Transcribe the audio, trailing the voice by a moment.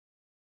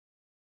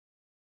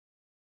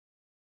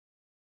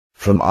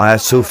From Hagia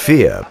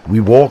Sophia,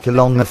 we walk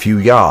along a few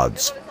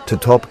yards to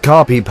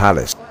Topkapi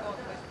Palace.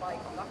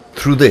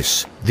 Through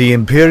this, the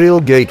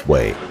imperial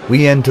gateway,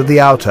 we enter the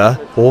outer,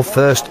 or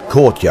first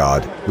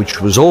courtyard,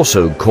 which was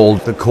also called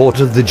the Court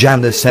of the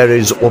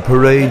Janissaries or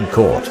Parade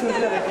Court.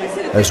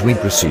 As we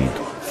proceed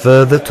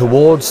further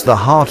towards the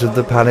heart of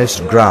the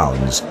palace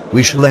grounds,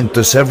 we shall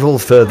enter several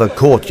further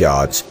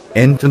courtyards,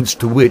 entrance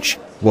to which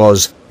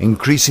was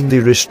increasingly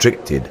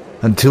restricted,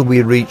 until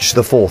we reach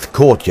the fourth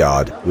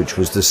courtyard, which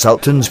was the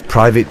Sultan's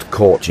private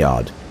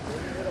courtyard.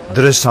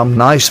 There are some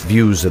nice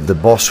views of the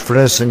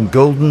Bosphorus and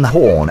Golden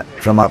Horn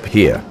from up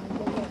here.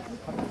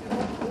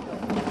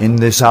 In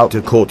this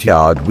outer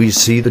courtyard we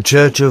see the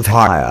Church of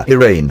Hagia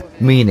Irene,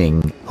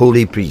 meaning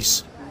Holy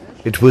Peace.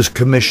 It was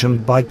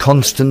commissioned by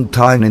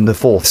Constantine in the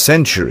 4th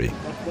century.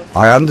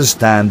 I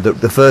understand that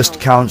the First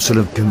Council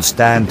of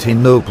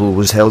Constantinople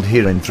was held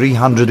here in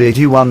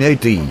 381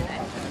 AD.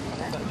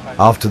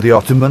 After the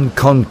Ottoman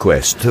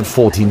conquest of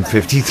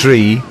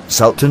 1453,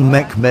 Sultan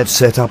Mehmed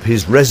set up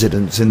his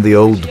residence in the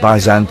old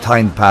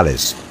Byzantine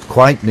palace,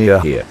 quite near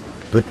here.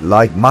 But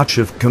like much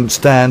of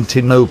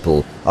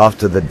Constantinople,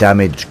 after the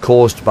damage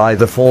caused by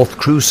the Fourth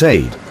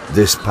Crusade,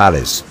 this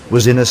palace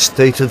was in a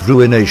state of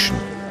ruination.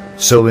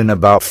 So in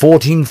about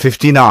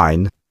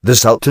 1459, the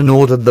Sultan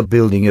ordered the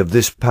building of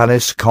this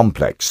palace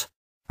complex.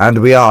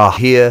 And we are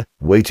here,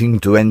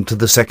 waiting to enter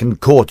the second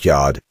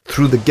courtyard,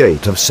 through the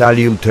Gate of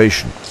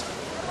Salutation.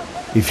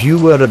 If you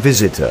were a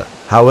visitor,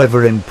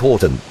 however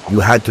important, you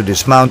had to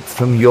dismount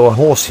from your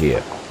horse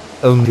here.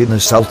 Only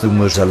the Sultan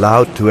was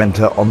allowed to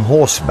enter on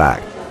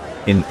horseback.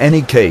 In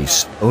any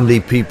case, only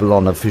people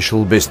on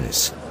official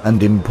business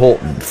and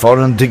important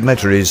foreign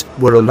dignitaries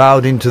were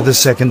allowed into the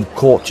second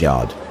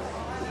courtyard.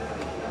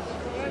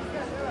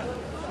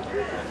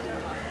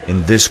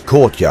 In this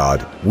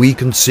courtyard, we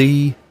can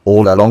see,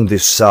 all along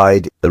this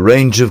side, a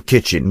range of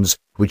kitchens,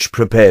 which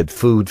prepared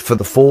food for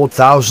the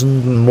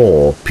 4,000 and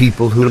more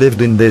people who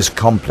lived in this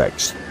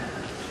complex.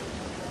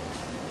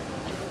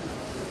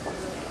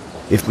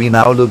 If we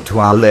now look to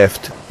our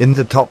left, in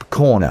the top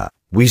corner,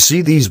 we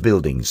see these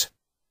buildings.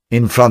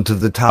 In front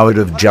of the Tower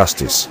of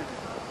Justice.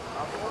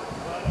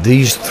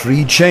 These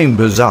 3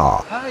 chambers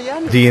are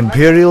the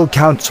Imperial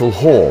Council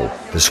Hall,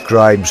 the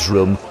Scribes'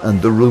 Room,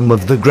 and the Room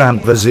of the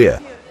Grand Vizier,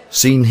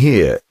 seen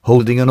here,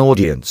 holding an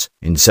audience,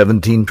 in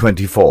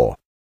 1724.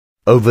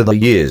 Over the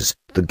years,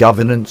 the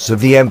governance of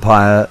the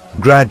empire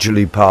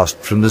gradually passed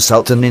from the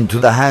Sultan into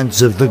the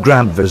hands of the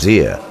Grand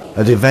Vizier,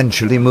 and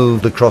eventually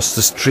moved across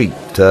the street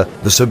to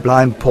the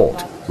Sublime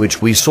Porte,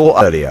 which we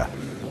saw earlier.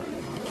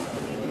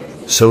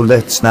 So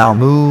let's now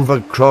move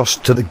across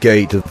to the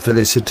Gate of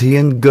Felicity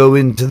and go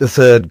into the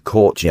third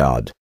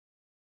courtyard.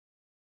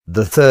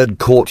 The third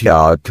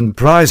courtyard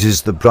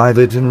comprises the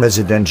private and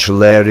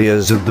residential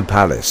areas of the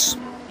palace.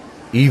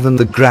 Even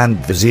the Grand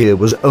Vizier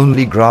was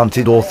only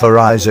granted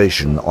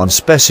authorization on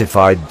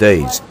specified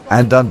days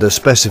and under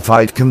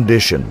specified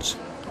conditions.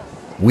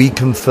 We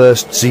can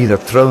first see the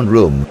throne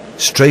room,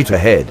 straight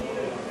ahead.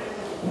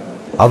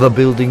 Other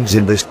buildings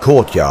in this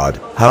courtyard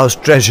house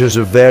treasures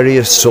of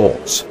various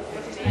sorts.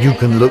 You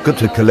can look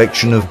at a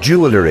collection of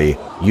jewelry,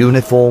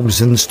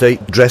 uniforms and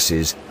state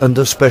dresses, and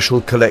a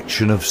special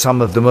collection of some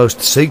of the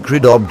most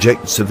sacred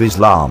objects of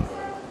Islam.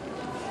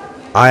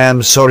 I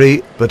am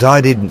sorry, but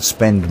I didn't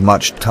spend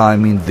much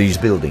time in these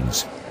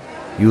buildings.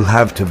 You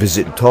have to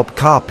visit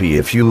Topkapi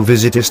if you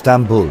visit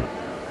Istanbul.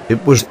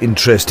 It was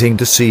interesting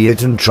to see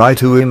it and try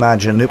to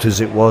imagine it as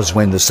it was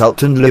when the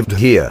Sultan lived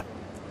here.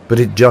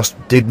 But it just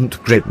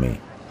didn't grip me.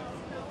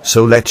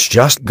 So let's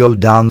just go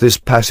down this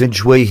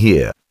passageway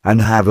here and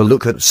have a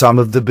look at some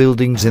of the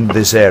buildings in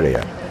this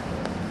area.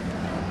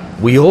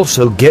 We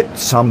also get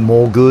some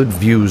more good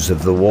views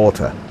of the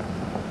water.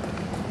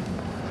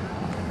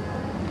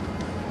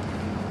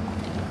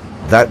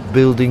 That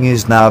building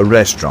is now a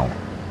restaurant.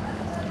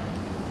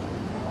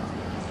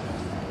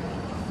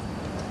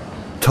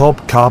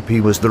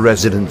 Topkapi was the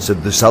residence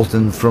of the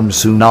Sultan from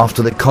soon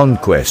after the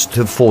conquest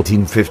of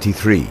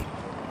 1453.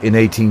 In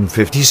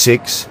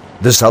 1856,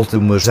 the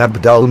Sultan was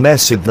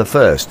Abdülmecid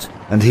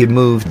I, and he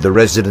moved the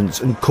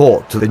residence and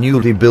court to the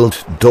newly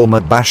built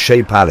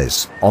Dolmabahce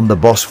Palace on the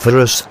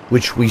Bosphorus,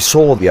 which we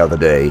saw the other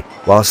day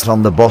whilst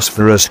on the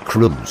Bosphorus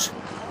cruise.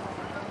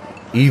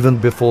 Even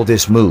before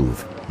this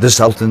move, the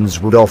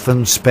Sultans would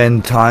often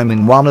spend time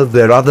in one of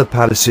their other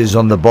palaces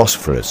on the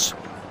Bosphorus.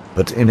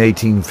 But in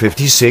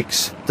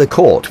 1856, the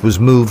court was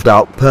moved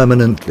out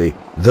permanently,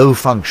 though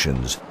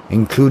functions,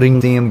 including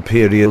the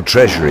imperial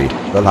treasury,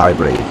 the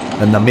library,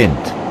 and the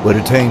mint, were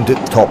retained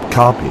at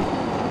Topkapi.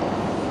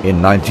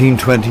 In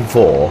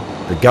 1924,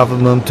 the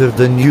government of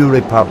the new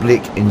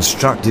republic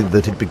instructed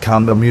that it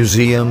become a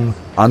museum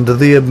under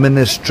the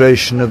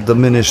administration of the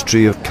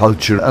Ministry of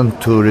Culture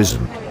and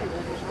Tourism.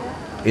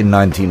 In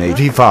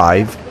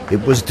 1985, it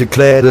was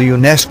declared a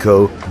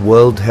UNESCO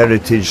World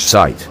Heritage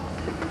Site.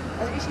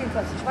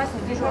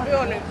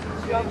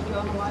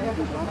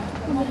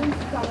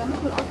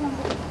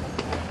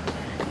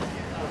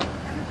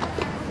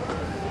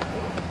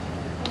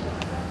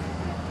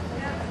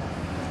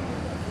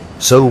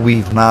 So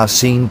we've now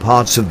seen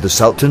parts of the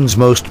Sultan's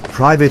most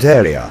private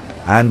area,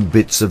 and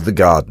bits of the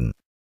garden.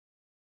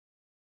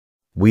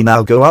 We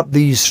now go up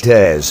these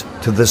stairs,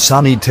 to the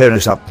sunny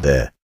terrace up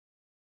there.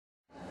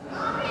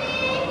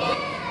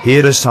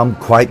 Here are some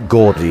quite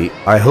gaudy,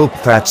 I hope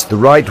that's the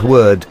right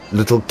word,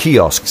 little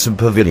kiosks and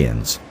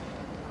pavilions.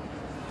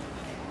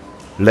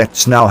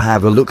 Let's now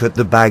have a look at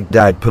the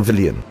Baghdad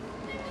Pavilion.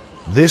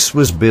 This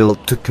was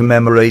built to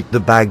commemorate the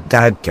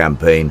Baghdad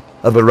campaign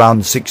of around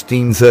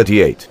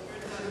 1638.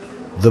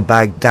 The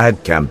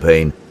Baghdad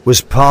campaign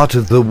was part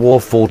of the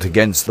war fought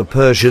against the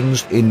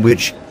Persians, in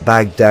which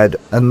Baghdad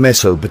and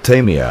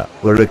Mesopotamia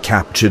were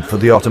recaptured for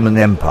the Ottoman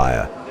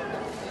Empire.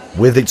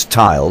 With its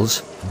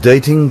tiles,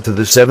 dating to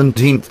the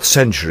 17th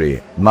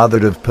century,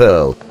 mother of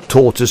pearl,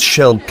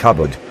 tortoise-shell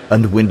cupboard,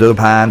 and window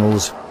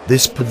panels,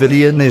 this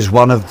pavilion is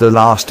one of the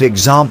last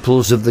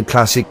examples of the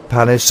classic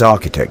palace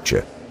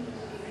architecture.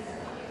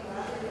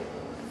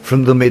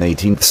 From the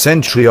mid-18th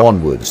century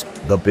onwards,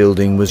 the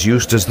building was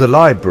used as the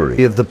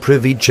library of the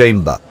Privy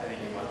Chamber.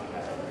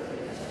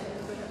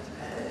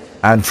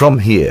 And from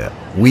here,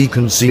 we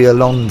can see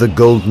along the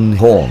Golden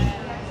Horn.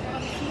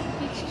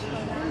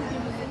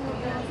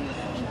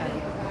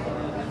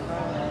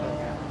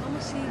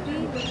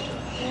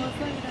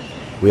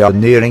 We are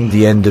nearing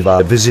the end of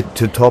our visit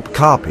to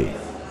Topkapi.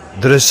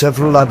 There are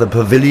several other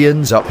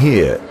pavilions up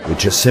here,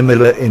 which are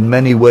similar in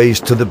many ways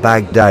to the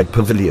Baghdad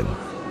Pavilion.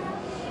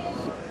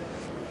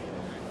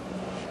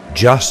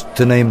 Just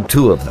to name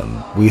two of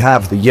them, we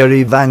have the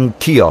Yerevan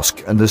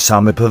Kiosk and the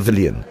Summer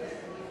Pavilion.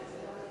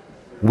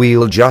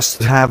 We'll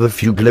just have a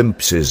few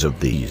glimpses of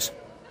these,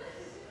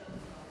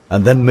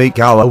 and then make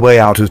our way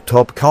out of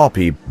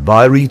Topkapi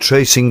by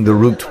retracing the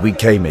route we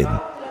came in.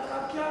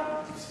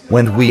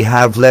 When we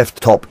have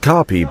left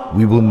Topkapi,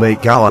 we will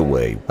make our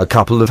way a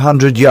couple of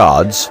 100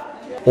 yards,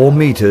 or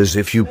meters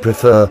if you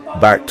prefer,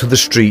 back to the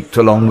street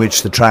along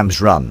which the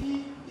trams run.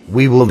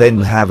 We will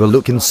then have a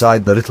look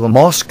inside the little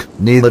mosque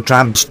near the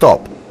tram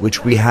stop,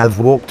 which we have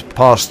walked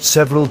past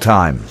several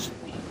times.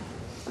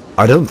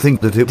 I don't think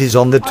that it is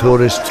on the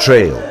tourist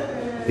trail.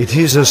 It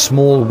is a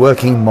small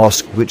working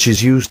mosque which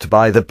is used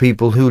by the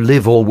people who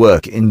live or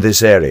work in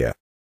this area.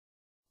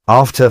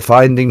 After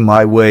finding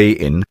my way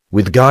in,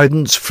 with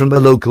guidance from a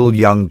local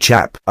young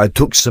chap, I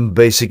took some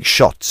basic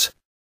shots.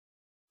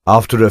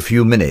 After a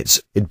few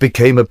minutes, it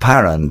became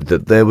apparent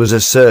that there was a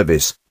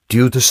service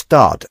due to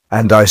start,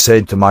 and I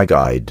said to my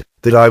guide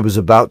that I was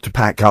about to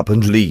pack up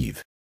and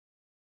leave.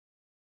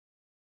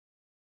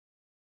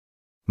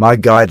 My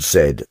guide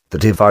said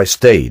that if I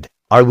stayed,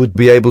 I would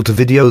be able to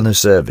video the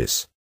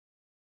service.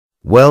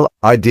 Well,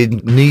 I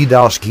didn't need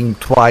asking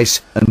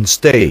twice and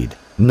stayed,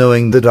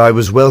 knowing that I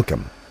was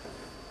welcome.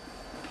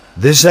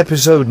 This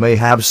episode may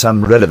have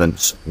some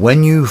relevance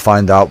when you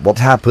find out what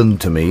happened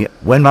to me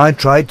when I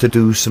tried to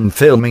do some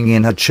filming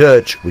in a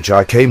church, which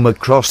I came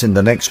across in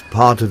the next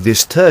part of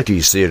this Turkey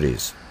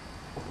series.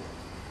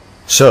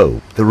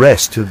 So, the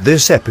rest of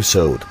this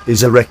episode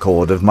is a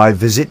record of my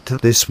visit to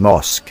this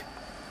mosque.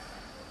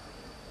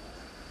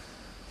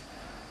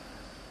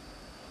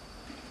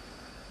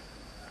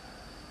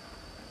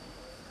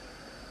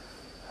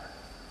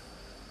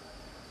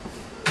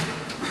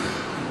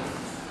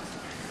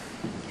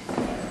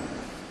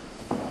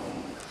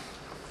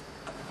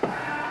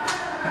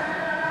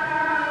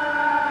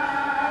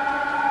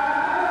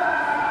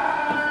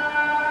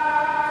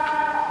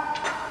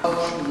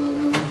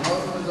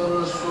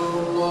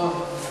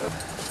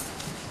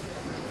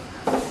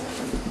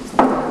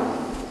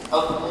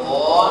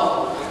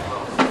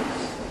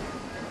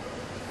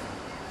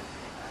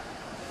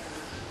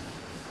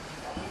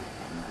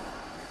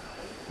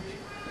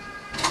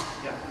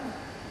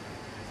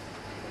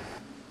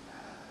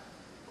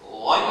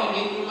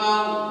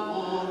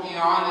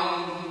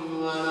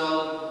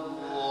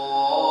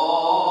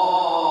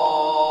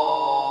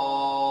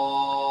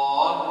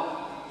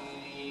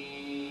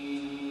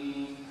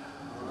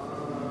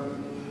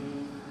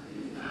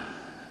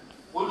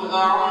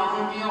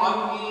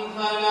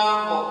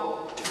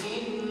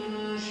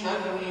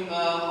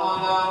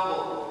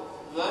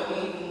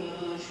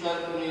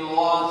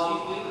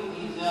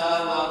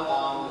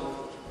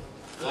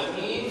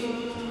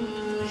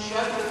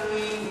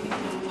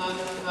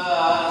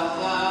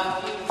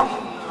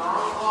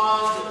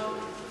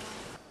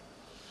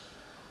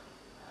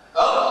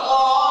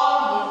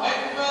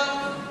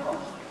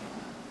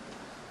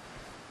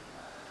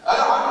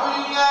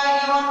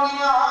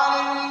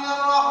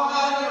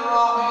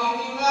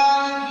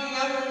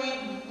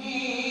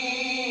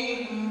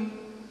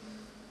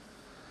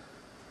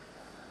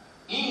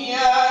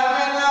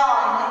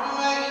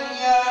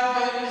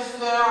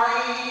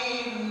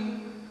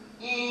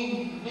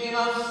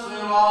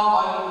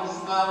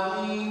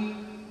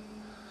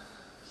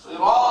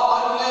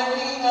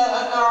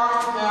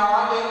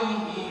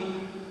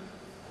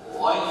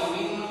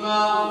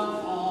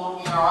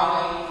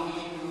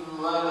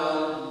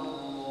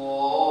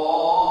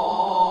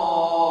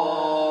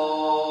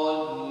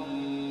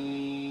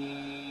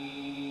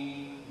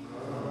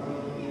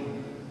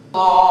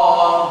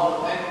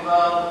 Allahu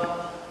Ekber.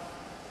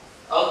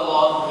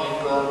 Allahu Ekber.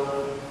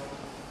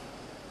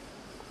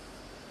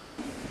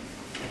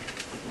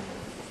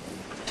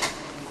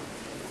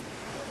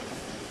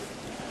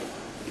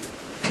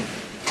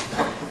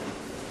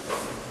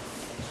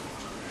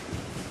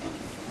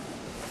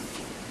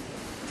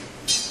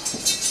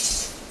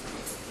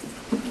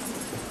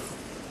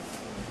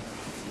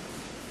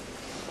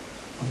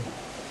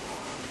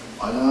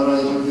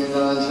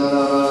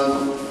 العشرات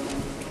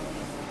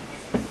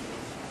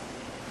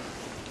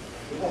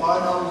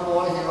سبحان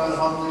الله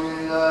والحمد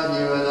لله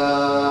ولا